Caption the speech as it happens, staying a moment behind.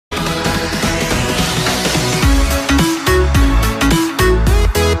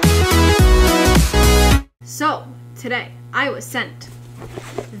today I was sent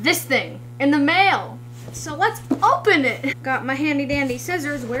this thing in the mail. So let's open it. Got my handy dandy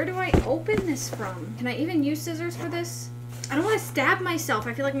scissors. Where do I open this from? Can I even use scissors for this? I don't want to stab myself.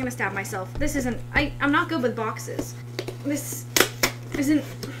 I feel like I'm gonna stab myself. This isn't, I'm not good with boxes. This isn't,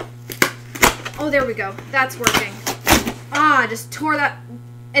 oh, there we go. That's working. Ah, I just tore that.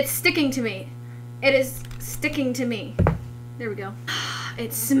 It's sticking to me. It is sticking to me. There we go.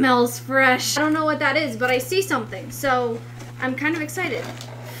 It smells fresh. I don't know what that is, but I see something. So I'm kind of excited.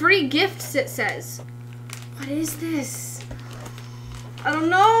 Free gifts, it says. What is this? I don't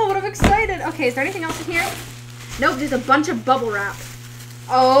know, but I'm excited. Okay, is there anything else in here? Nope, there's a bunch of bubble wrap.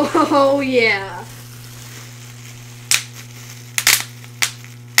 Oh, yeah.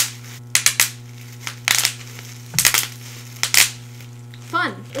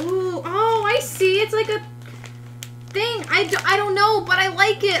 Fun. Ooh, oh, I see. It's like a thing. I don't know, but I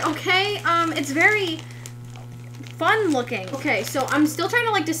like it, okay? It's very fun looking. Okay, so I'm still trying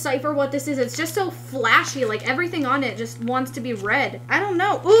to like decipher what this is. It's just so flashy, like everything on it just wants to be red. I don't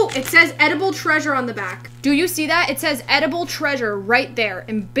know. Ooh, it says edible treasure on the back. Do you see that? It says edible treasure right there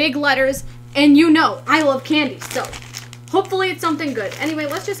in big letters, and you know I love candy, so hopefully it's something good. Anyway,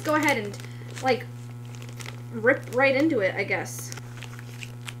 let's just go ahead and like rip right into it, I guess.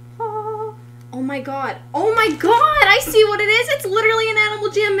 Oh my god. Oh my god, I see what it is. It's literally an Animal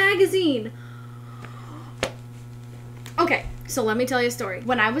Jam magazine. Okay, so let me tell you a story.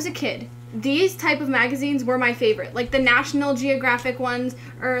 When I was a kid, these type of magazines were my favorite. Like the National Geographic ones,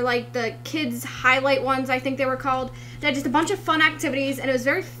 or like the kids highlight ones, I think they were called. They had just a bunch of fun activities, and it was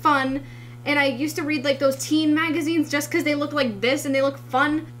very fun. And I used to read like those teen magazines just because they look like this and they look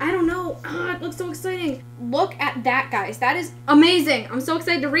fun. I don't know. Ah, it looks so exciting. Look at that, guys. That is amazing. I'm so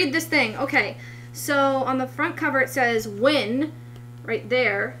excited to read this thing. Okay, so on the front cover it says win right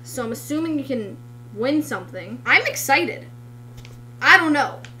there. So I'm assuming you can win something. I'm excited. I don't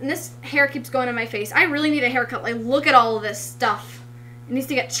know. And this hair keeps going in my face. I really need a haircut. Like, look at all of this stuff. It needs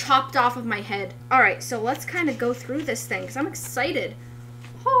to get chopped off of my head. Alright, so let's kind of go through this thing because I'm excited.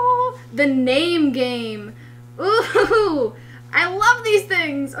 Oh, the name game. Ooh, I love these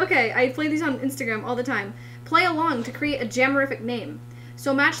things. Okay, I play these on Instagram all the time. Play along to create a jammerific name.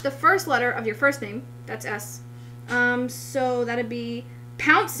 So match the first letter of your first name. That's S. So that'd be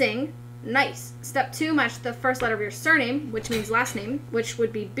pouncing. Nice. Step 2, match the first letter of your surname, which means last name, which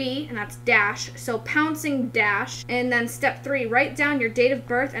would be B, and that's dash. So pouncing dash. And then step 3, write down your date of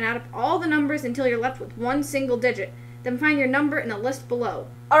birth and add up all the numbers until you're left with one single digit. Then find your number in the list below.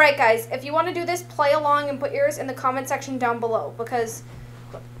 Alright guys, if you want to do this, play along and put yours in the comment section down below, because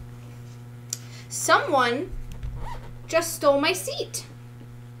someone just stole my seat.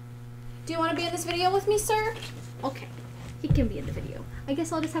 Do you want to be in this video with me, sir? Okay, he can be in the video. I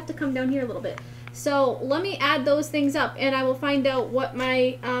guess I'll just have to come down here a little bit. So let me add those things up and I will find out what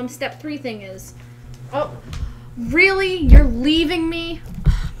my step 3 thing is. Oh, really? You're leaving me?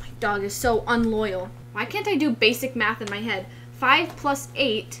 Oh, my dog is so unloyal. Why can't I do basic math in my head? 5 plus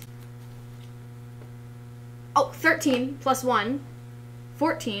 8. Oh, 13 plus 1.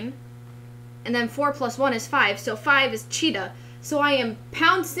 14. And then 4 plus 1 is 5. So 5 is cheetah. So I am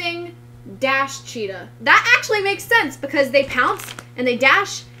pouncing dash cheetah. That actually makes sense because they pounce and they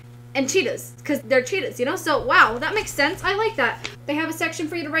dash and cheetahs because they're cheetahs, you know? So wow, that makes sense. I like that. They have a section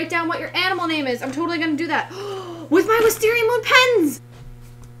for you to write down what your animal name is. I'm totally gonna do that. With my Wisteria Moon pens!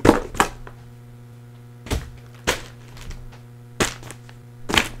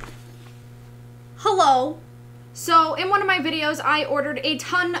 Hello. So in one of my videos, I ordered a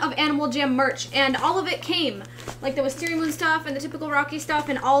ton of Animal Jam merch, and all of it came. Like the Wisteria Moon stuff and the typical Rocky stuff,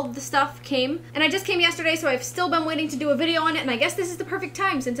 and all of the stuff came. And I just came yesterday, so I've still been waiting to do a video on it, and I guess this is the perfect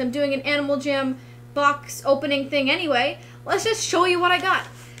time since I'm doing an Animal Jam box opening thing anyway. Let's just show you what I got.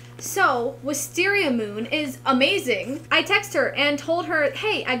 So, Wisteria Moon is amazing. I texted her and told her,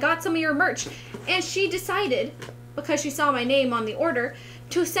 hey, I got some of your merch. And she decided, because she saw my name on the order,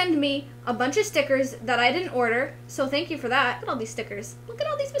 to send me a bunch of stickers that I didn't order. So thank you for that. Look at all these stickers. Look at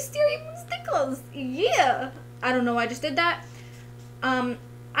all these Wisteria Moon stickers. Yeah. I don't know why I just did that. I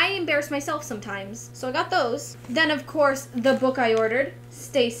embarrass myself sometimes. So I got those. Then, of course, the book I ordered,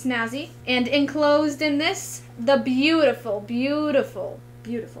 Stay Snazzy. And enclosed in this, the beautiful, beautiful,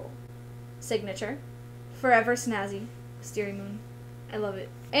 beautiful signature. Forever Snazzy. Wisteria Moon. I love it.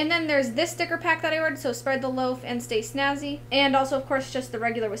 And then there's this sticker pack that I ordered, so Spread the Loaf and Stay Snazzy. And also, of course, just the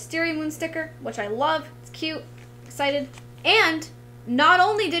regular Wisteria Moon sticker, which I love. It's cute. Excited. And not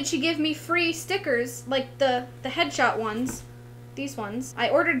only did she give me free stickers, like the headshot ones, these ones. I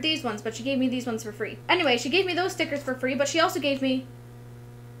ordered these ones, but she gave me these ones for free. Anyway, she gave me those stickers for free, but she also gave me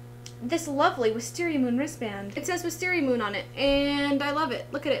this lovely Wisteria Moon wristband. It says Wisteria Moon on it, and I love it.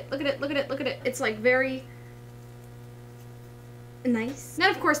 Look at it, look at it, look at it, look at it. It's like very nice. Then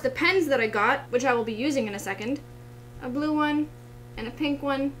of course the pens that I got, which I will be using in a second. A blue one and a pink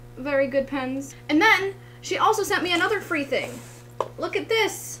one. Very good pens. And then she also sent me another free thing. Look at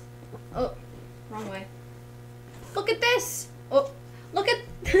this. Oh, wrong way. Look at this. Oh, look at...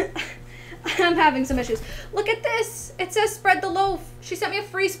 I'm having some issues. Look at this. It says spread the loaf. She sent me a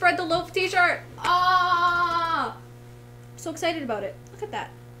free spread the loaf t-shirt. Ah! I'm so excited about it. Look at that.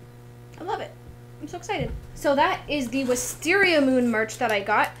 I love it. I'm so excited. So that is the Wisteria Moon merch that I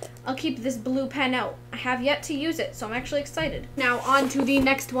got. I'll keep this blue pen out. I have yet to use it, so I'm actually excited. Now on to the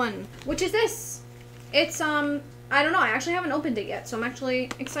next one, which is this. It's, I don't know. I actually haven't opened it yet, so I'm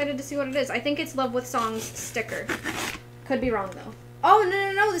actually excited to see what it is. I think it's Love with Songs sticker. Could be wrong, though. Oh,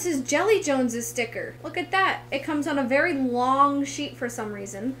 no, this is Jelly Jones's sticker. Look at that. It comes on a very long sheet for some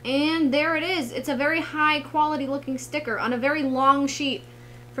reason. And there it is. It's a very high quality looking sticker on a very long sheet.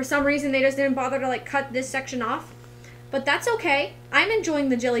 For some reason, they just didn't bother to, like, cut this section off. But that's okay. I'm enjoying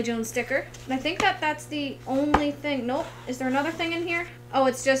the Jelly Jones sticker. And I think that that's the only thing. Nope. Is there another thing in here? Oh,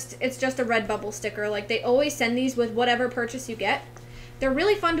 it's just a Redbubble sticker. Like, they always send these with whatever purchase you get. They're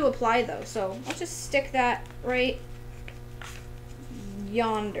really fun to apply, though. So I'll just stick that right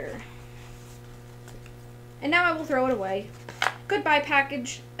yonder. And now I will throw it away. Goodbye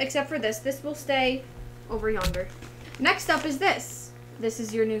package, except for this. This will stay over yonder. Next up is this. This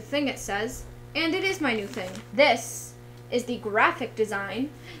is your new thing, it says. And it is my new thing. This is the graphic design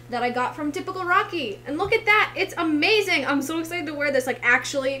that I got from Typical Rocky. And look at that. It's amazing. I'm so excited to wear this. Like,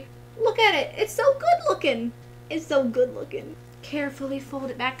 actually, look at it. It's so good looking. It's so good looking. Carefully fold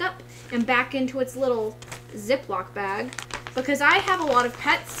it back up and back into its little Ziploc bag. Because I have a lot of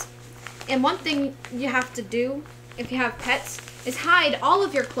pets, and one thing you have to do if you have pets is hide all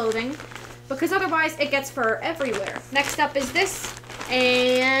of your clothing, because otherwise it gets fur everywhere. Next up is this,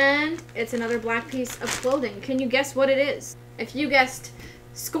 and it's another black piece of clothing. Can you guess what it is? If you guessed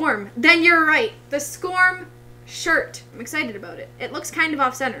Scorm, then you're right. The Scorm shirt. I'm excited about it. It looks kind of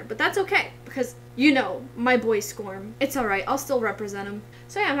off-center, but that's okay, because you know my boy Scorm. It's alright. I'll still represent him.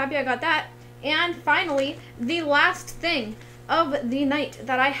 So yeah, I'm happy I got that. And finally, the last thing of the night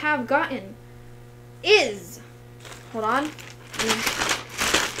that I have gotten is, hold on, let me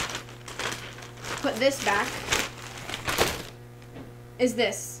put this back, is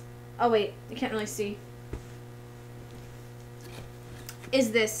this. Oh wait, you can't really see.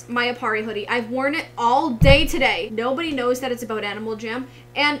 Is this my Apari hoodie. I've worn it all day today. Nobody knows that it's about Animal Jam,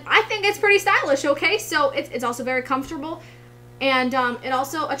 and I think it's pretty stylish, okay? So it's also very comfortable. And it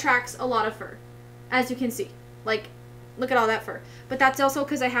also attracts a lot of fur, as you can see. Like, look at all that fur. But that's also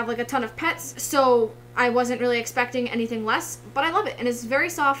because I have like a ton of pets, so I wasn't really expecting anything less. But I love it, and it's very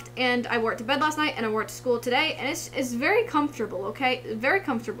soft, and I wore it to bed last night, and I wore it to school today, and it's very comfortable, okay? Very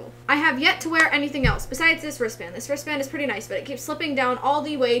comfortable. I have yet to wear anything else besides this wristband. This wristband is pretty nice, but it keeps slipping down all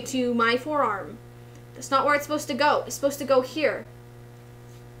the way to my forearm. That's not where it's supposed to go. It's supposed to go here.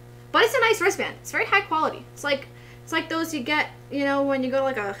 But it's a nice wristband. It's very high quality. It's like those you get, you know, when you go to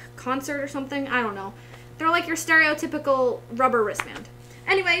like a concert or something. I don't know. They're like your stereotypical rubber wristband.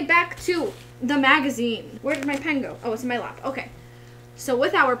 Anyway, back to the magazine. Where did my pen go? Oh, it's in my lap. Okay. So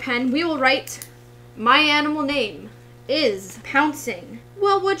with our pen, we will write, my animal name is Pouncing.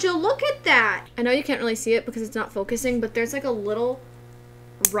 Well, would you look at that? I know you can't really see it because it's not focusing, but there's like a little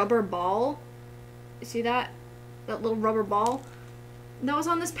rubber ball. You see that? That little rubber ball? That was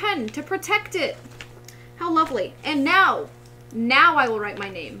on this pen to protect it. How lovely. And now I will write my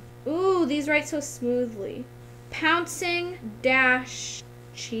name. Ooh, these write so smoothly. Pouncing dash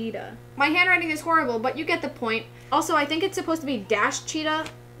cheetah. My handwriting is horrible, but you get the point. Also, I think it's supposed to be dash cheetah.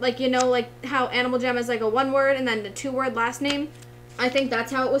 Like, you know, like how Animal Jam is like a one word and then a 2-word last name. I think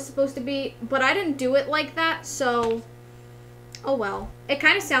that's how it was supposed to be, but I didn't do it like that, so oh well. It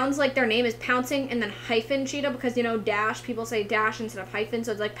kind of sounds like their name is Pouncing and then hyphen cheetah because, you know, dash, people say dash instead of hyphen,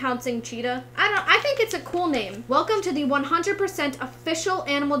 so it's like Pouncing cheetah. I think it's a cool name. Welcome to the 100% official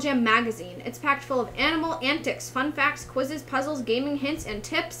Animal Jam magazine. It's packed full of animal antics, fun facts, quizzes, puzzles, gaming hints, and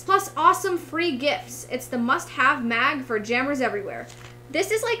tips, plus awesome free gifts. It's the must-have mag for jammers everywhere. This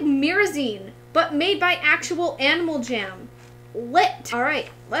is like Mirazine, but made by actual Animal Jam. Lit. All right,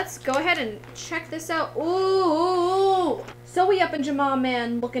 let's go ahead and check this out. Ooh. So we up in Jamal,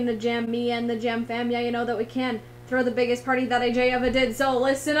 man, looking to jam me and the Jam fam. Yeah, you know that we can throw the biggest party that AJ ever did. So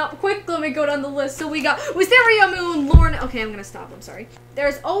listen up quick. Let me go down the list. So we got Wisteria Moon, Lorna. Okay, I'm going to stop. I'm sorry.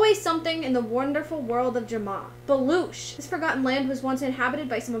 There's always something in the wonderful world of Jama. Baluch. This forgotten land was once inhabited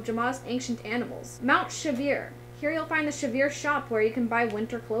by some of Jama's ancient animals. Mount Shavir. Here you'll find the Shavir shop where you can buy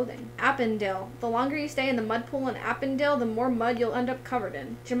winter clothing. Appendale. The longer you stay in the mud pool in Appendale, the more mud you'll end up covered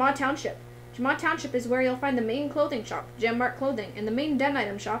in. Jamaat Township. Jamaat Township is where you'll find the main clothing shop, Jam Mart Clothing, and the main den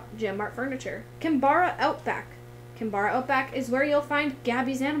item shop, Jam Mart Furniture. Kimbara Outback. Kimbara Outback is where you'll find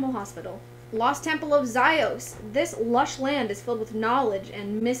Gabby's Animal Hospital. Lost Temple of Zyos. This lush land is filled with knowledge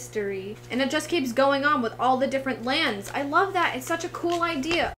and mystery. And it just keeps going on with all the different lands. I love that. It's such a cool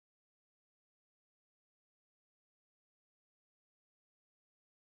idea.